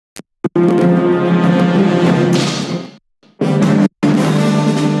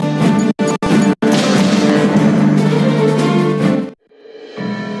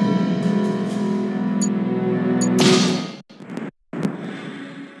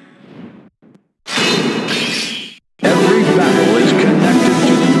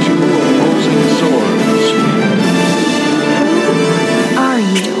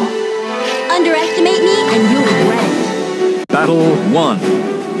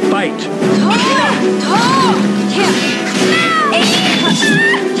Fight!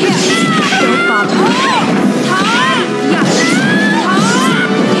 Don't bother.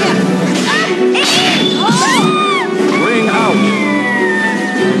 Ring out!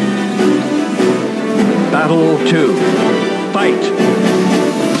 Battle 2. Fight!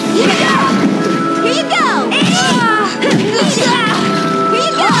 Here you go! Here you go!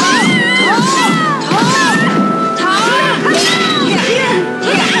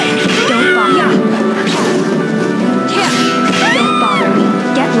 Don't bother me.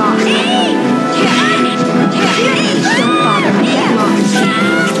 Get lost. Don't bother me. Get lost.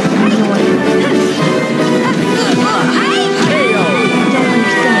 Annoying. Don't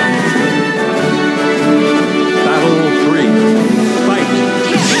understand. Battle 3. Fight!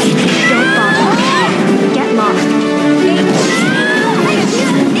 Don't bother. Get lost.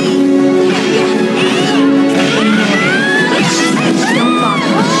 Don't bother.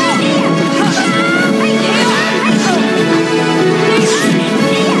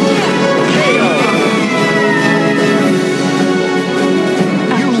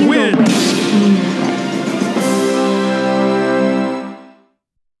 You win!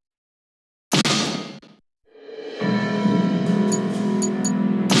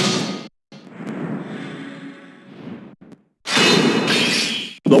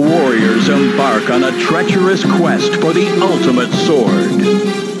 The warriors embark on a treacherous quest for the ultimate sword.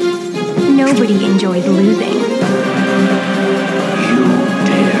 Nobody enjoys losing. You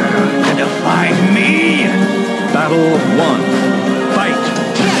dare to defy me? Battle 1. Fight!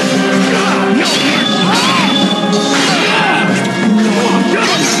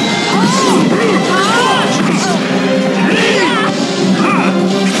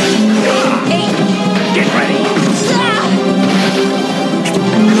 Get ready.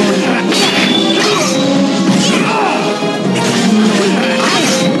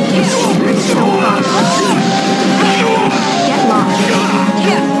 Get lost.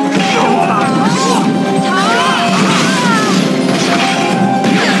 Don't bother.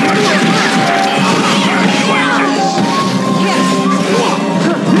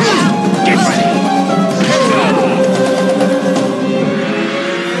 Get ready.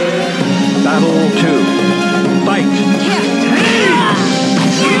 Battle 2. Fight! Get lost.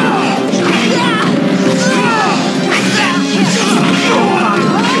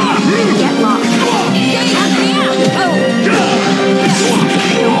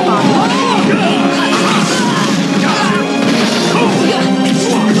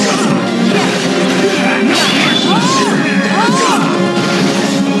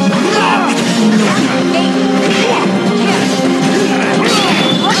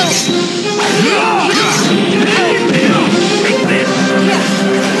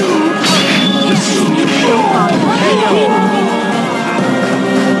 Don't bother.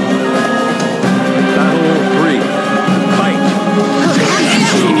 Battle 3. Fight!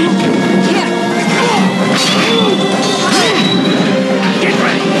 Get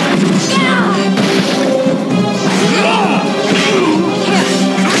ready.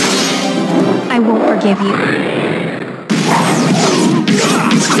 I won't forgive you.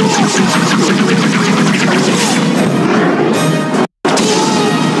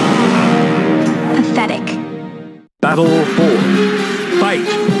 Pathetic. Battle 4. Fight!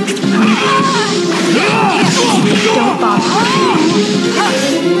 Don't bother. Don't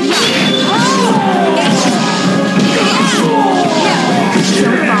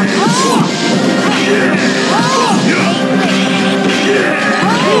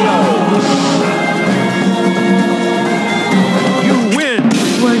You win!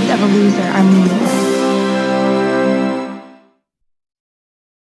 Words of a loser are meaningless.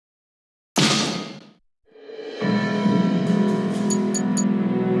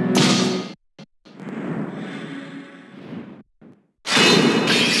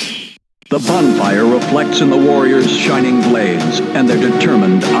 The bonfire reflects in the warriors' shining blades and their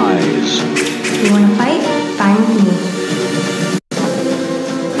determined eyes. You want to fight? Fine with me.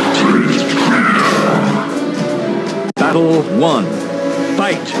 Battle 1.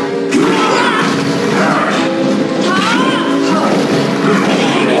 Fight!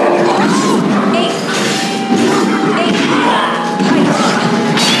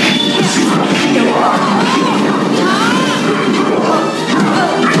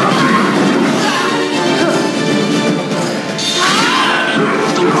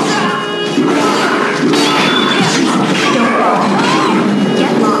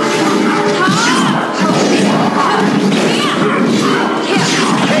 Get lost.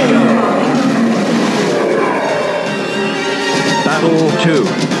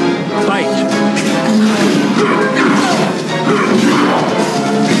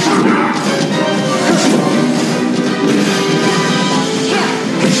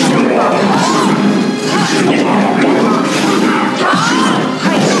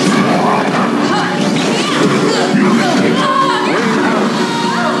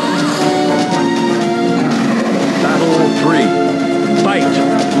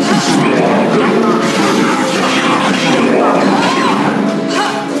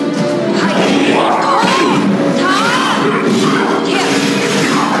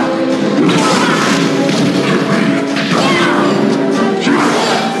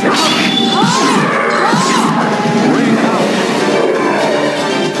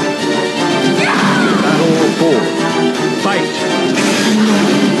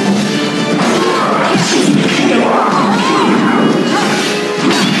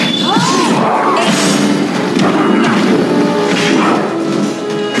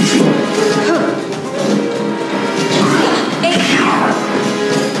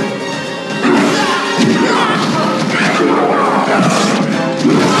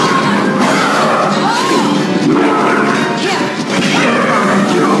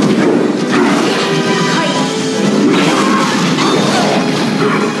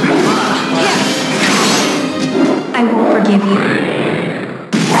 forgive you.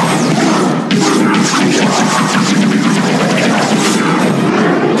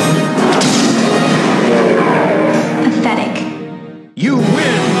 Pathetic. You win!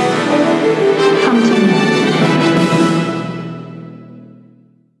 Come to me.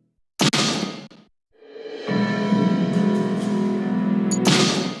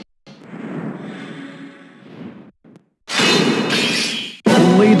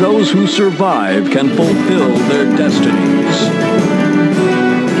 Only those who survive can fulfill their destinies.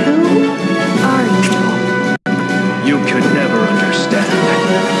 Who are you? You could never understand.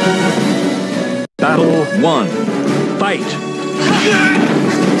 Battle 1. Fight!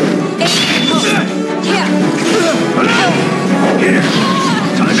 Here!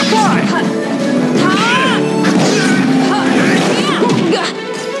 Time to fly!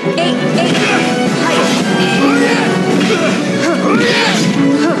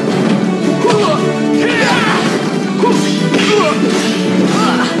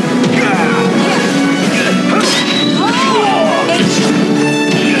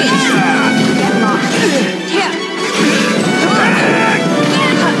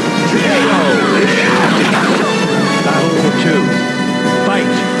 Battle 2.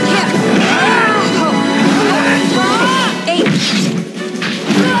 Fight!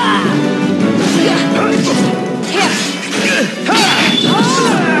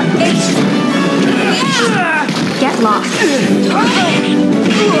 Get lost. Don't bother me.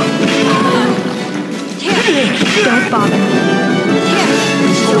 Don't bother me.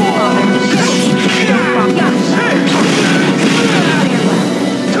 Don't bother me.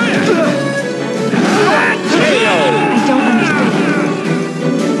 I don't understand.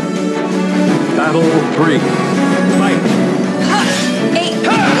 Battle 3. Fight!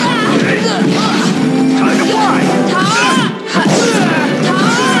 Time to fly!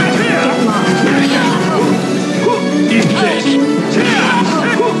 Get lost. Eat this! Get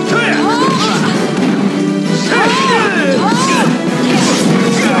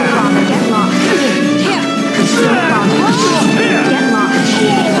lost. Get lost.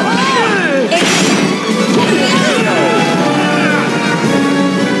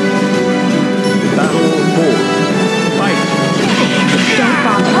 Battle 4. Fight! Don't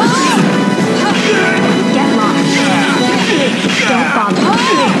bother. Get lost. Don't bother.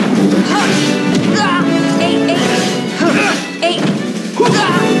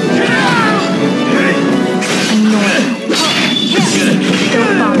 Annoying.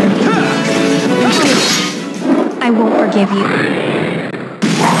 Don't bother me. I won't forgive you.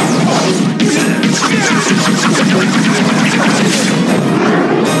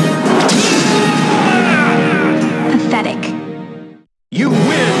 Pathetic. You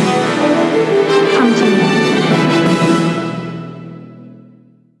win! Come to me.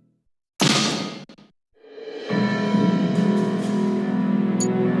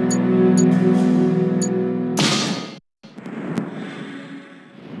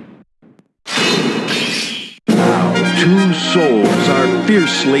 Now, two souls are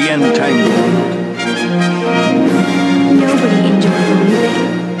fiercely entangled. Nobody enjoys losing.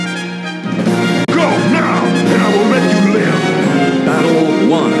 Go now, and I will let you live! Battle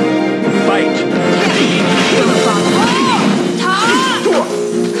 1. Fight! Don't bother.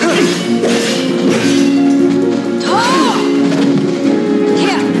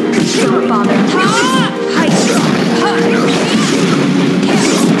 Don't bother.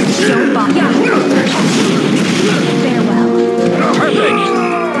 Don't bother. Farewell. Perfect!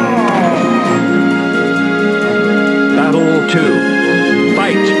 Battle 2.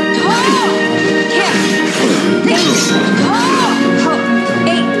 Fight!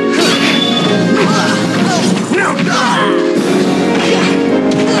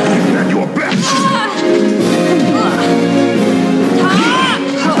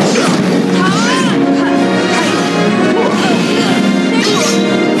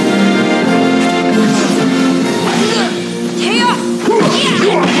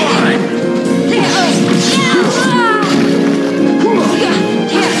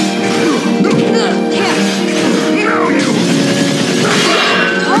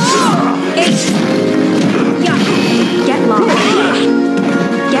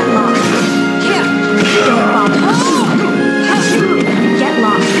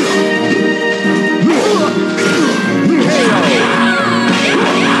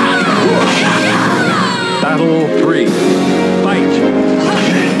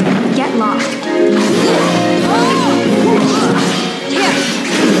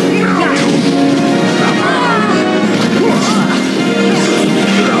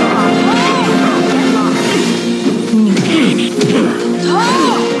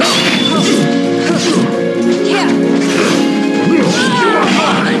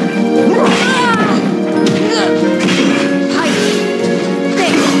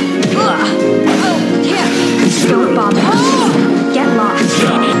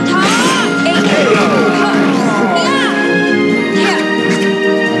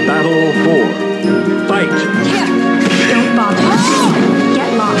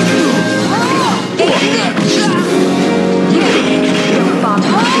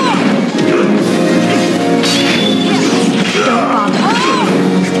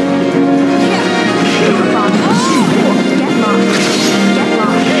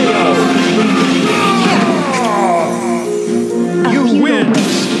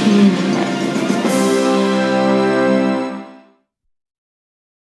 meaningless.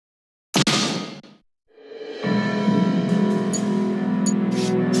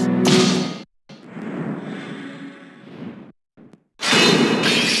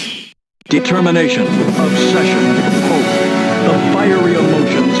 Determination, obsession, hope. The fiery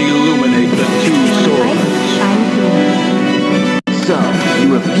emotions illuminate the two swords. Shine through. So, you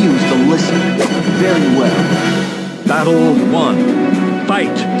refuse to listen. Very well. Battle 1.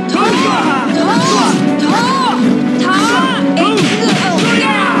 Fight!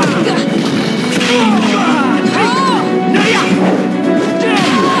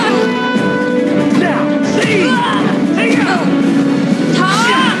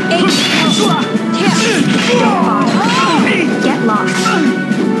 Get lost.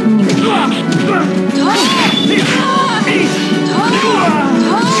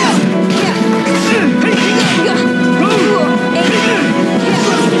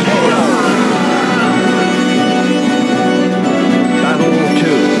 Battle 2.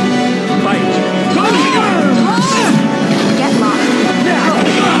 Fight! Get lost.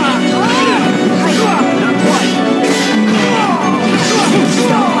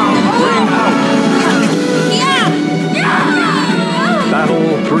 Battle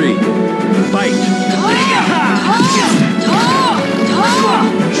 3. Fight!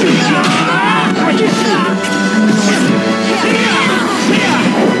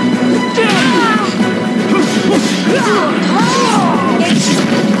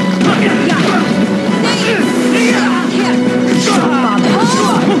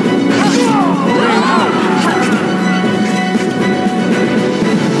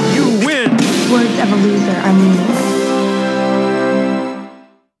 You win! Words of a loser are meaningless.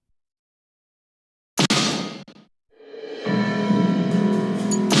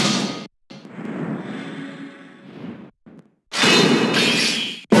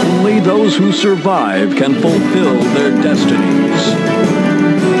 Only those who survive can fulfill their destinies.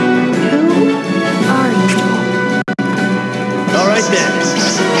 Who are you? All right then.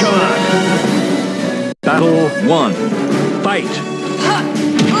 Come on. Battle 1. Fight!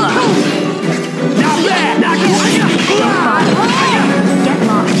 Now that! Get lost. Get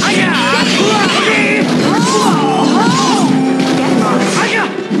lost.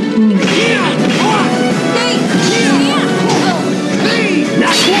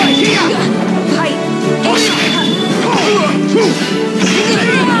 Not quite!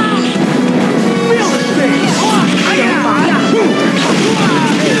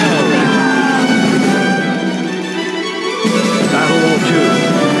 Battle 2.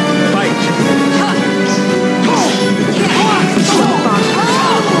 Fight!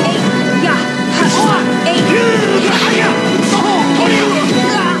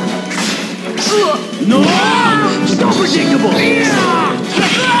 No! So predictable!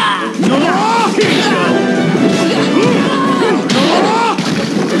 No!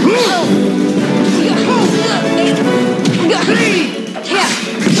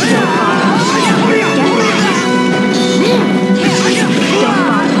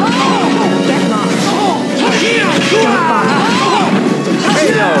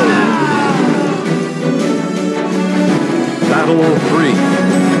 Battle 3.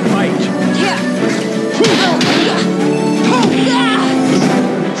 Fight!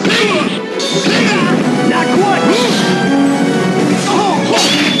 Not quite!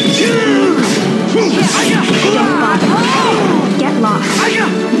 Get lost.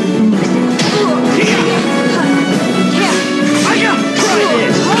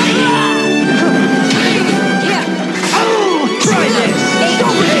 Try this!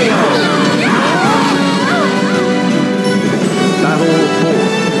 Try this! Battle 4.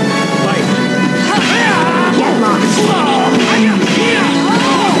 Fight! Get lost.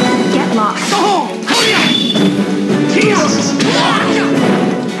 Get lost.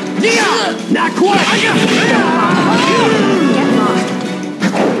 Not quite! Get lost.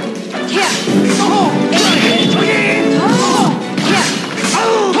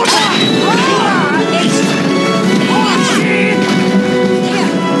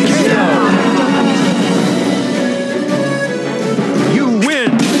 You win!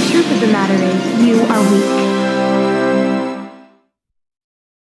 The truth of the matter is, you are weak.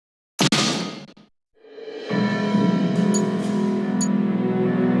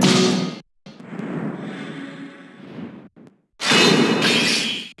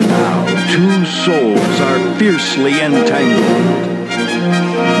 Two souls are fiercely entangled.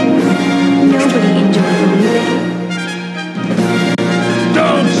 Nobody enjoys losing.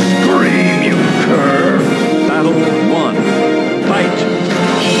 Don't scream, you cur! Battle 1. Fight!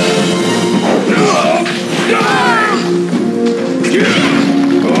 Die!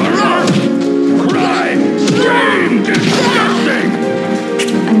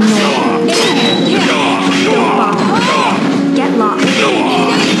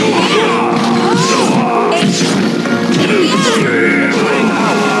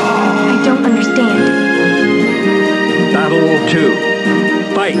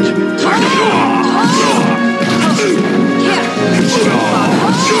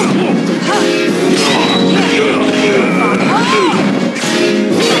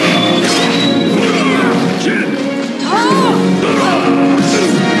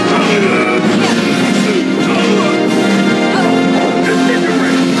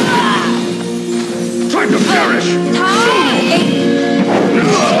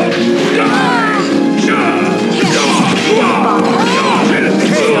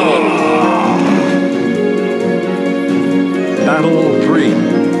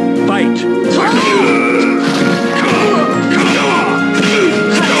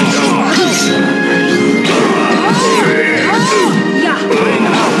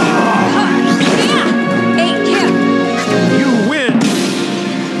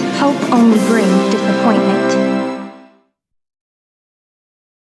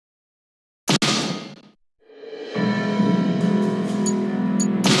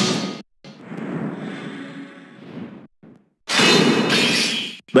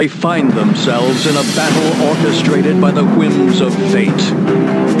 They find themselves in a battle orchestrated by the whims of fate.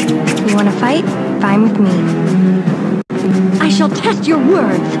 You want to fight? Fine with me. I shall test your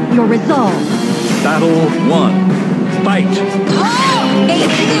words, your resolve. Battle 1. Fight!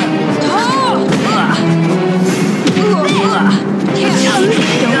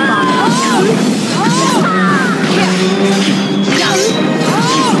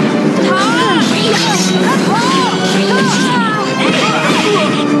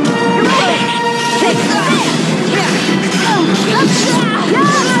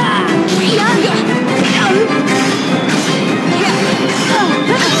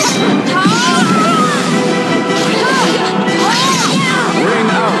 Ring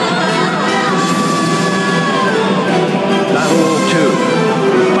out! Battle 2.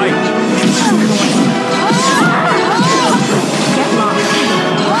 Fight!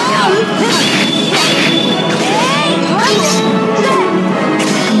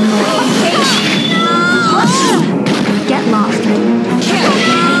 Get lost.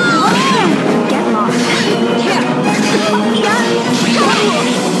 Get lost. Get lost.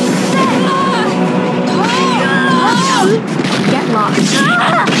 Get lost.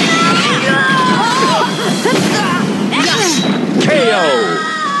 KO!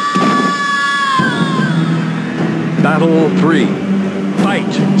 Battle 3.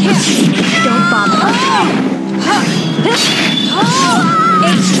 Fight! Don't bother.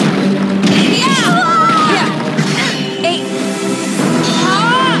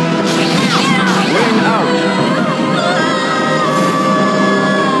 Ring out!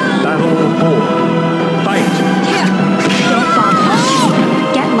 Battle 4. Fight! Don't bother.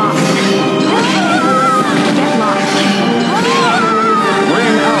 Get lost. Get lost.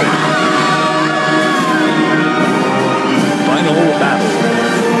 Ring out! Final battle.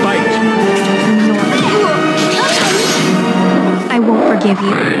 Fight! I won't forgive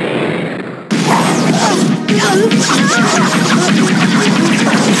you.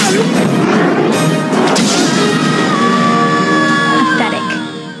 Pathetic.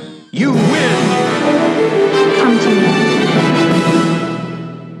 You win! Come to me.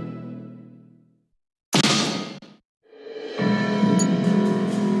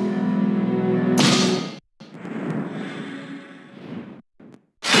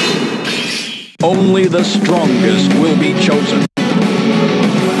 Only the strongest will be chosen.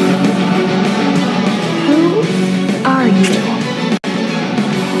 Who are you?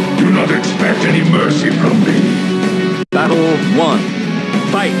 Do not expect any mercy from me. Battle 1.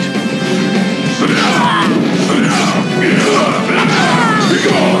 Fight! Be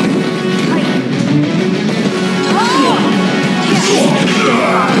gone!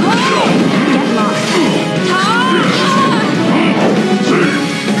 Get lost.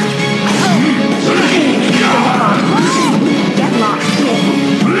 Get lost.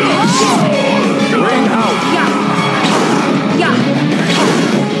 Ring out!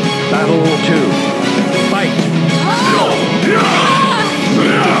 Battle 2. Fight!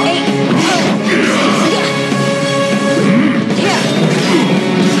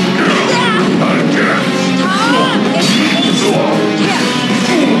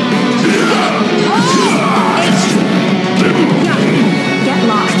 Get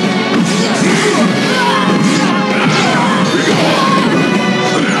lost.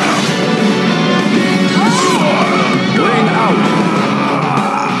 Ring out!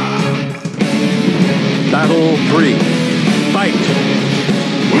 Battle 3. Fight!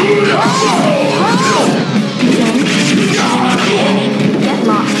 Get lost. Get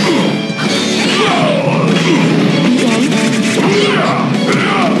lost.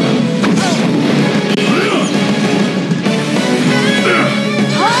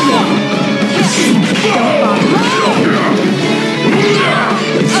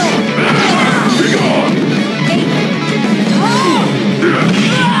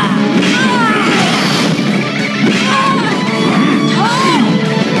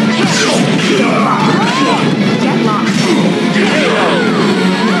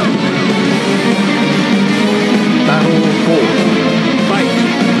 Battle 4. Fight!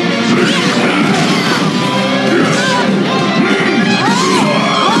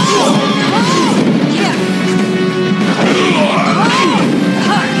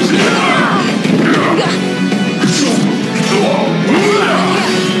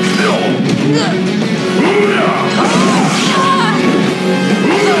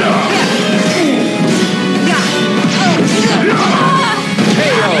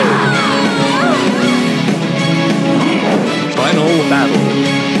 Final battle.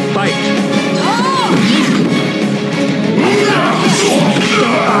 Fight!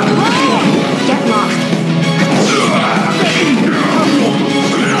 Get lost.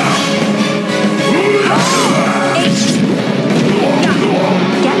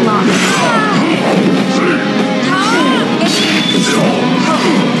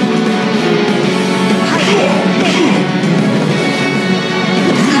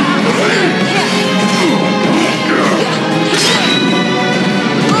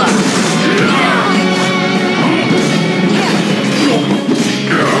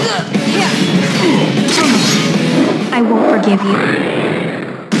 forgive you.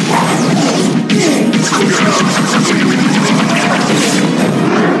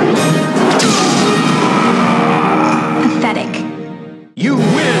 Pathetic. You win!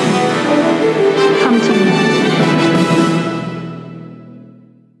 Come to me.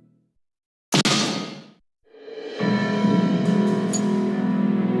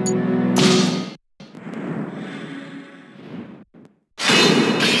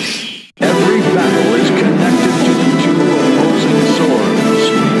 Every battle is connected to two opposing swords.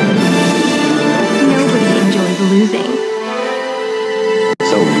 Nobody enjoys losing.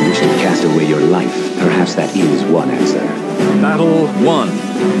 So you wish to cast away your life. Perhaps that is one answer. Battle 1.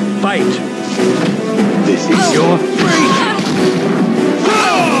 Fight! This is your fate!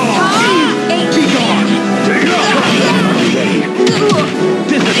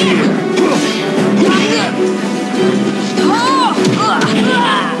 Disappear!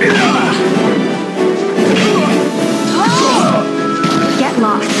 Get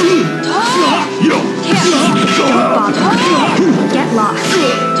lost. Don't bother. Get lost.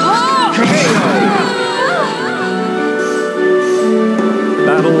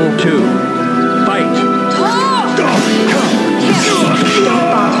 Battle 2. Fight! Don't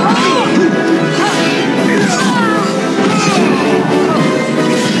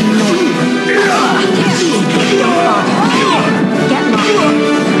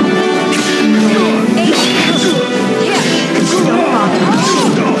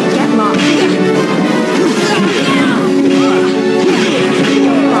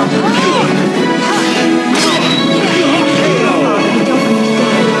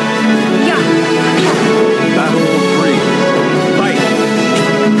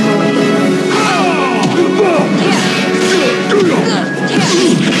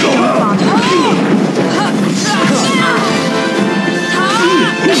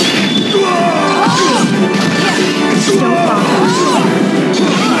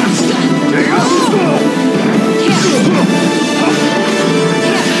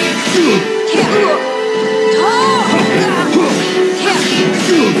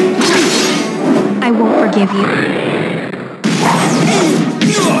I won't forgive you.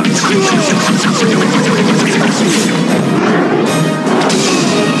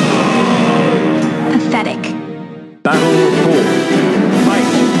 Pathetic. Battle 4. Fight!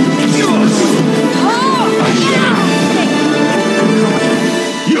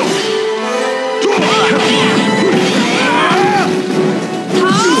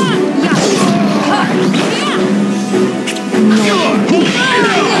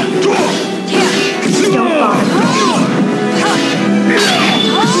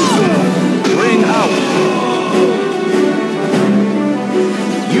 Ring out!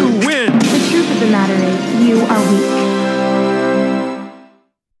 You win! The truth of the matter is, you are weak.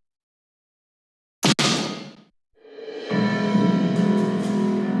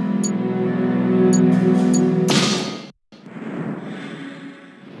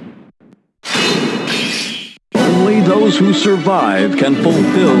 Only those who survive can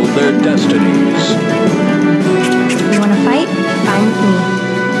fulfill their destinies. You want to fight? Fine with me.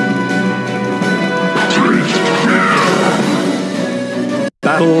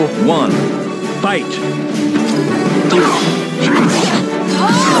 Battle 1. Fight!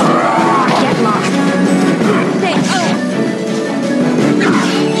 Get lost.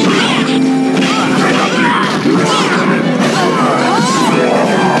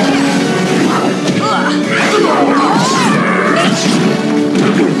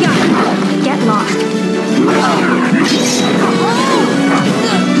 Get lost.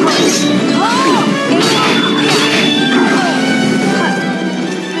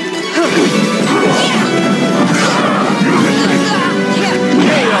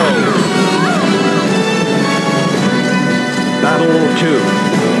 Battle 2.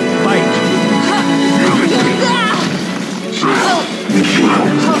 Fight!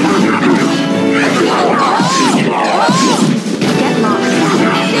 Get lost.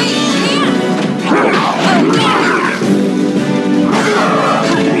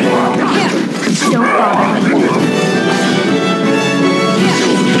 Don't bother me. Don't bother me.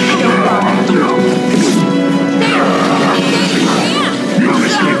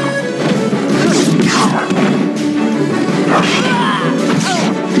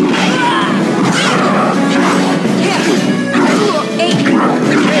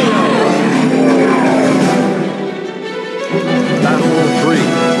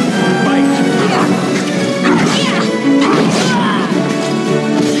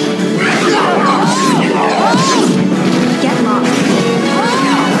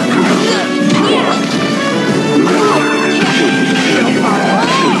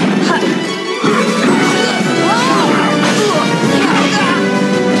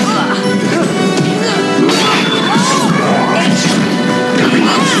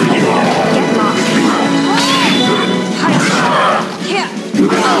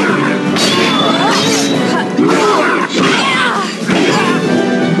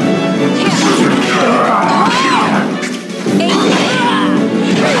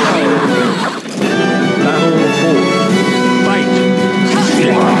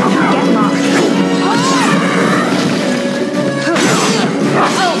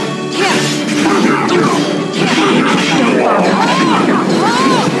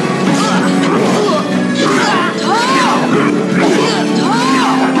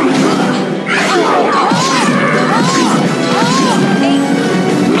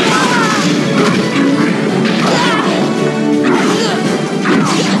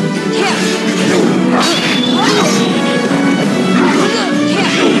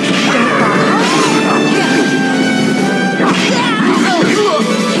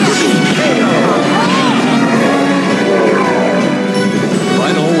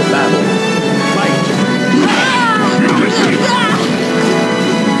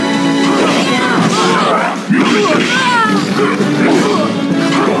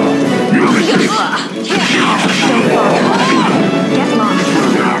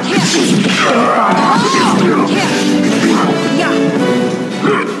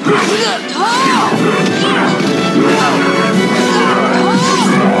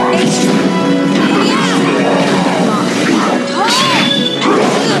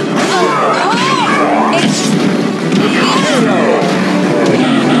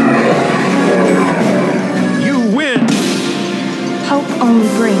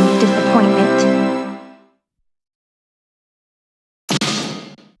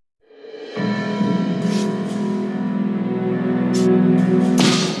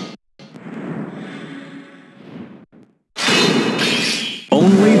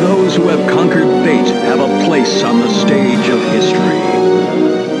 those who have conquered fate have a place on the stage of history.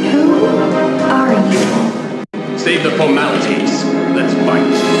 Who are you? Save the formalities. Let's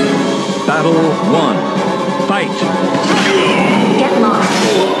fight. Battle 1. Fight! Get lost.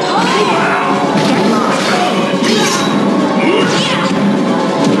 Get lost.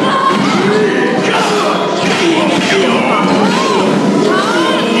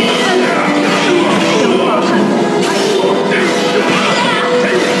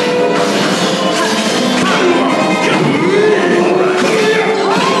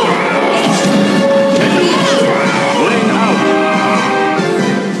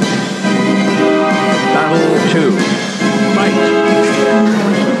 Battle 2. Fight!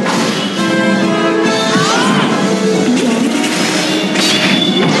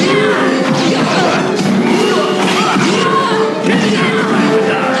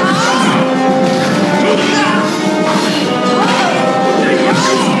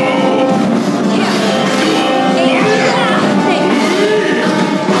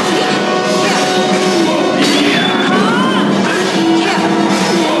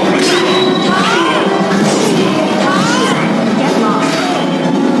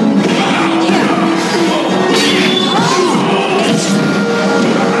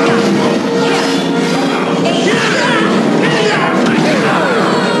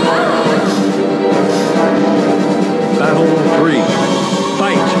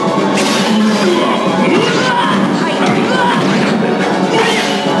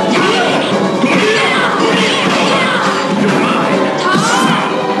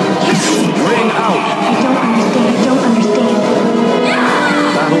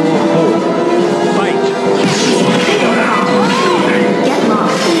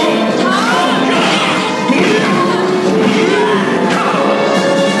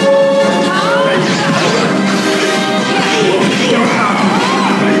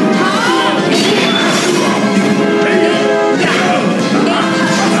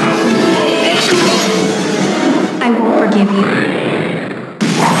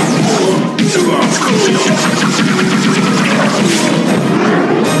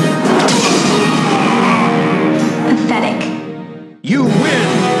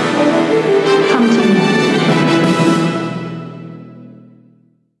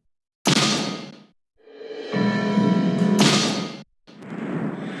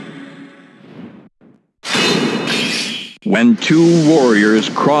 When two warriors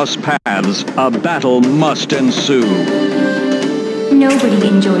cross paths, a battle must ensue. Nobody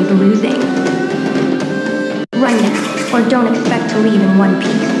enjoys losing. Run now, or don't expect to leave in one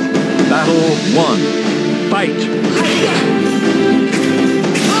piece. Battle 1. Fight!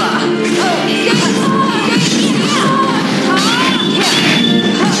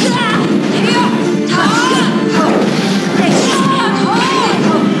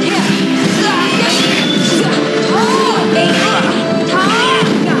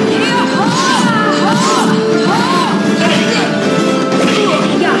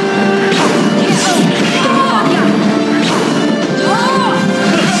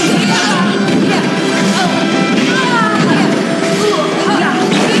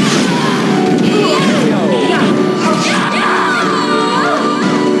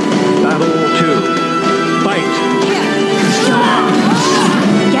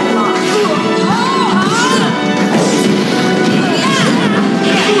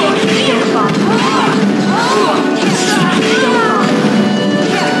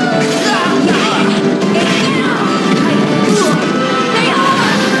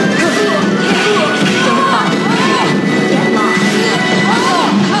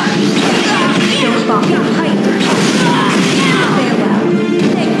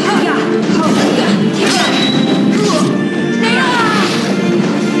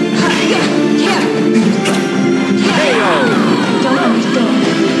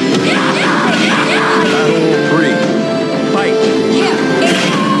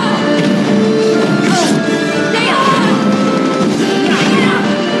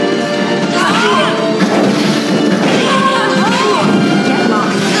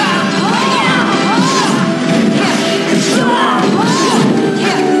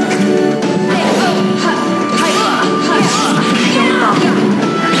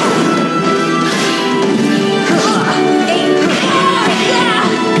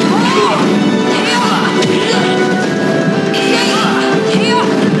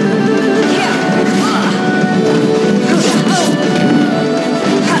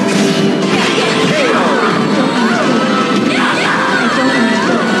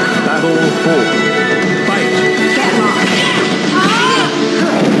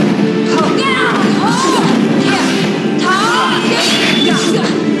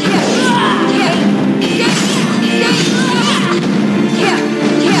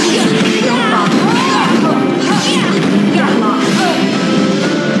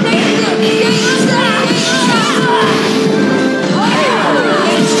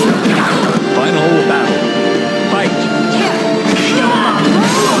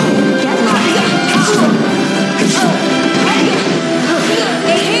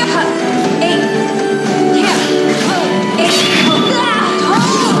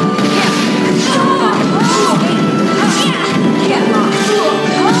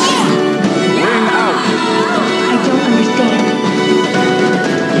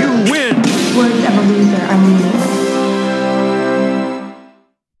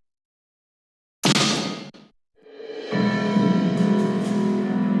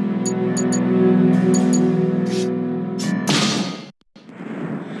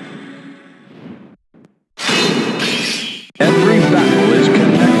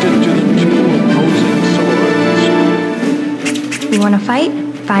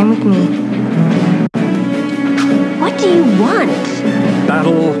 fine with me. What do you want?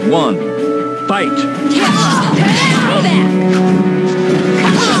 Battle 1. Fight!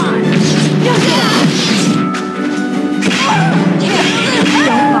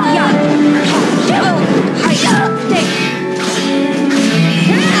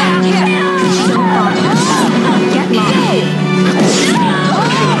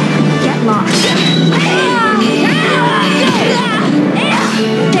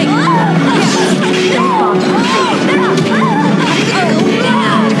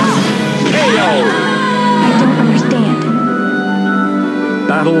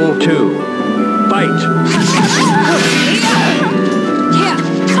 Battle 2.